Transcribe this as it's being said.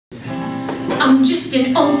I'm just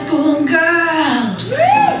an old school girl,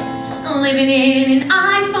 living in an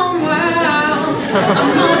iPhone world.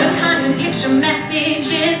 Emoticons and picture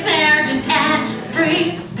messages, they're just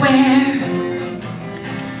everywhere.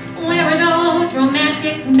 Where are those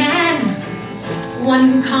romantic men? One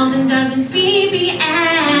who calls and doesn't BBM.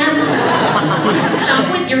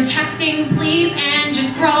 Stop with your texting, please, and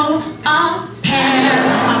just grow a pair.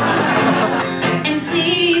 And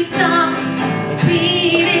please stop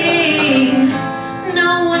tweeting.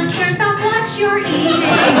 No one cares about what you're eating.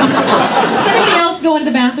 Does anybody else go into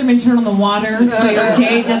the bathroom and turn on the water so your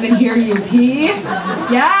date doesn't hear you pee?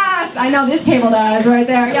 Yes, I know this table does right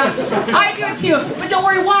there. Yeah, I do it too. But don't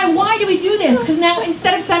worry, why? Why do we do this? Because now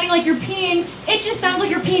instead of sounding like you're peeing, it just sounds like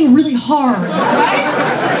you're peeing really hard, right?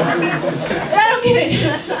 I don't get it.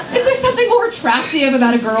 Is there something more attractive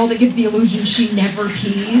about a girl that gives the illusion she never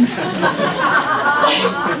pees?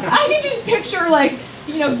 I can just picture, like,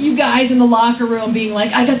 you know, you guys in the locker room being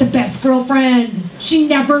like, I got the best girlfriend. She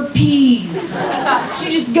never pees. She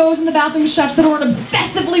just goes in the bathroom, shuts the door, and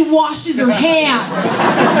obsessively washes her hands.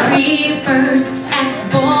 Creepers,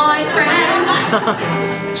 ex-boyfriends,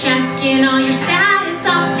 checking all your status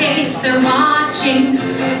updates. They're watching,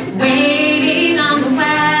 waiting on the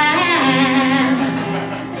web.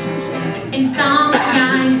 And some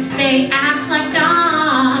guys, they act like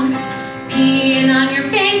dogs, peeing on your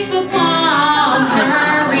Facebook wall.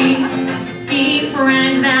 Hurry,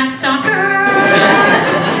 defriend that stalker.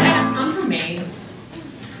 I'm from Maine.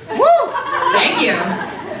 Woo! Thank you.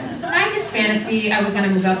 I had this fantasy I was going to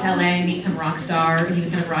move out to LA and meet some rock star. He was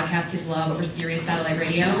going to broadcast his love over Sirius satellite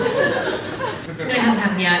radio. And it hasn't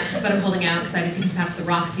happened yet, but I'm holding out because I have seasons pass to the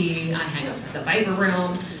Roxy. I hang out at the Viper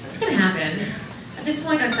Room. It's going to happen. At this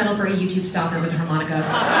point, I'd settle for a YouTube stalker with a harmonica.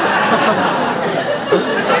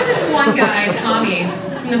 But there's this one guy, Tommy,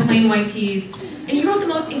 from the Plain White Tees, and he wrote the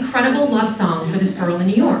most incredible love song for this girl in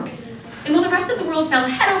New York. And while the rest of the world fell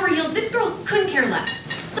head over heels, this girl couldn't care less.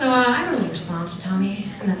 So I wrote a response to Tommy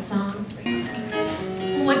in that song.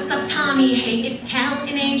 What's up, Tommy? Hey, it's Cal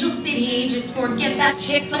in Angel City. Just forget that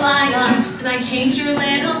chick the light on, cause I changed your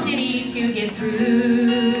little ditty to get through.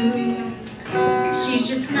 She's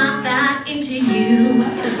just not that into you.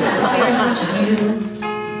 Here's what you do.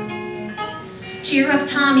 Cheer up,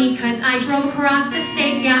 Tommy, cause I drove across the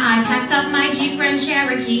states. Yeah, I packed up my Jeep Grand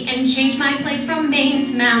Cherokee and changed my plates from Maine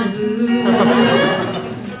to Malibu.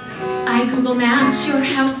 I Google Mapped your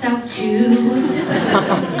house out too.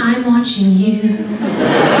 I'm watching you.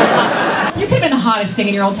 You could have been the hottest thing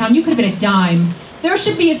in your old town. You could have been a dime. There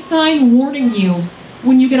should be a sign warning you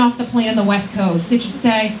when you get off the plane on the West Coast. It should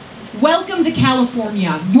say, welcome to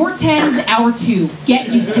California. Your 10's our 2. Get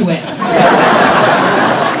used to it.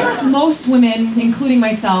 Most women, including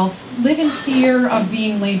myself, live in fear of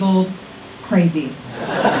being labeled crazy.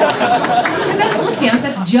 Let's be honest,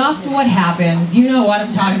 that's just what happens. You know what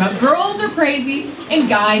I'm talking about. Girls are crazy and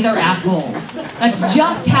guys are assholes. That's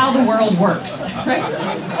just how the world works, right?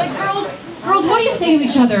 Like girls, what do you say to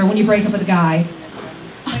each other when you break up with a guy?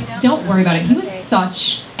 Don't worry about it. He was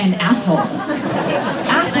such an asshole.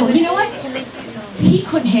 Asshole. You know what? He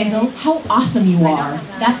couldn't handle how awesome you are.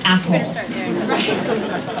 That asshole. Right?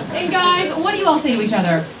 And guys, what do you all say to each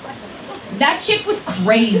other? That chick was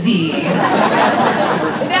crazy.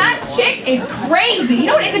 That chick is crazy. You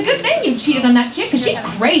know what? It's a good thing you cheated on that chick because she's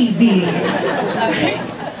crazy. Right?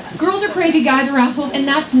 Girls are crazy, guys are assholes, and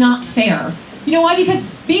that's not fair. You know why? Because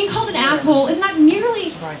being called an asshole is not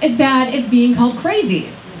nearly as bad as being called crazy.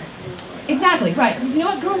 Exactly, right. Because you know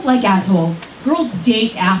what? Girls like assholes. Girls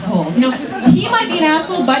date assholes. You know, he might be an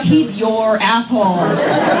asshole, but he's your asshole.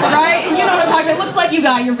 Right? And you know what I'm talking about. It looks like you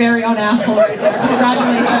got your very own asshole right there.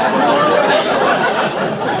 Congratulations.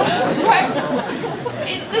 Right?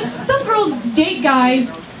 Some girls date guys.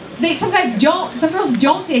 Some girls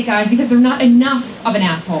don't date guys because they're not enough of an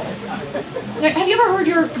asshole. Like, have you ever heard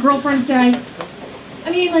your girlfriend say,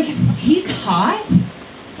 I mean, like, he's hot,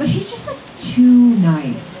 but he's just like too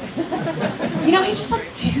nice. You know, he's just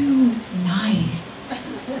like too nice.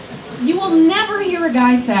 You will never hear a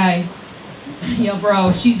guy say, yo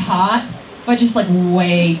bro, she's hot, but just like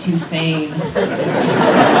way too sane.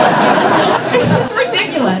 It's just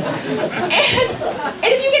ridiculous. And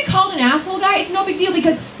if you get called an asshole, guy, it's no big deal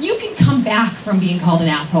because you can come back from being called an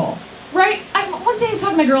asshole. Right? One day I was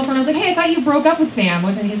talking to my girlfriend, I was like, hey, I thought you broke up with Sam.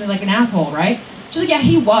 Wasn't he like an asshole, right? She's like, yeah,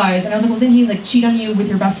 he was. And I was like, well, didn't he like cheat on you with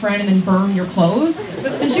your best friend and then burn your clothes?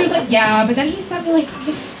 And she was like, yeah, but then he sent me like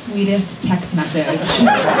the sweetest text message.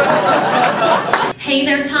 Hey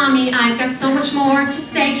there, Tommy, I've got so much more to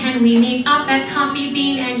say. Can we meet up at Coffee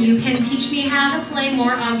Bean and you can teach me how to play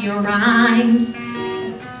more of your rhymes?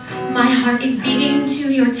 My heart is beating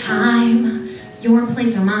to your time. your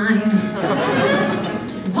place or mine.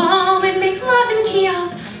 Oh, we make love in key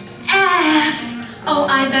of F. Oh,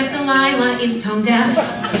 I bet Delilah is tone deaf.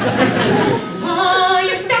 Oh,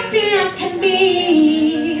 you're sexy as can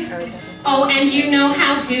be. Oh, and you know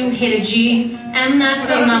how to hit a G, and that's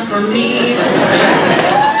enough for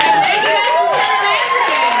me.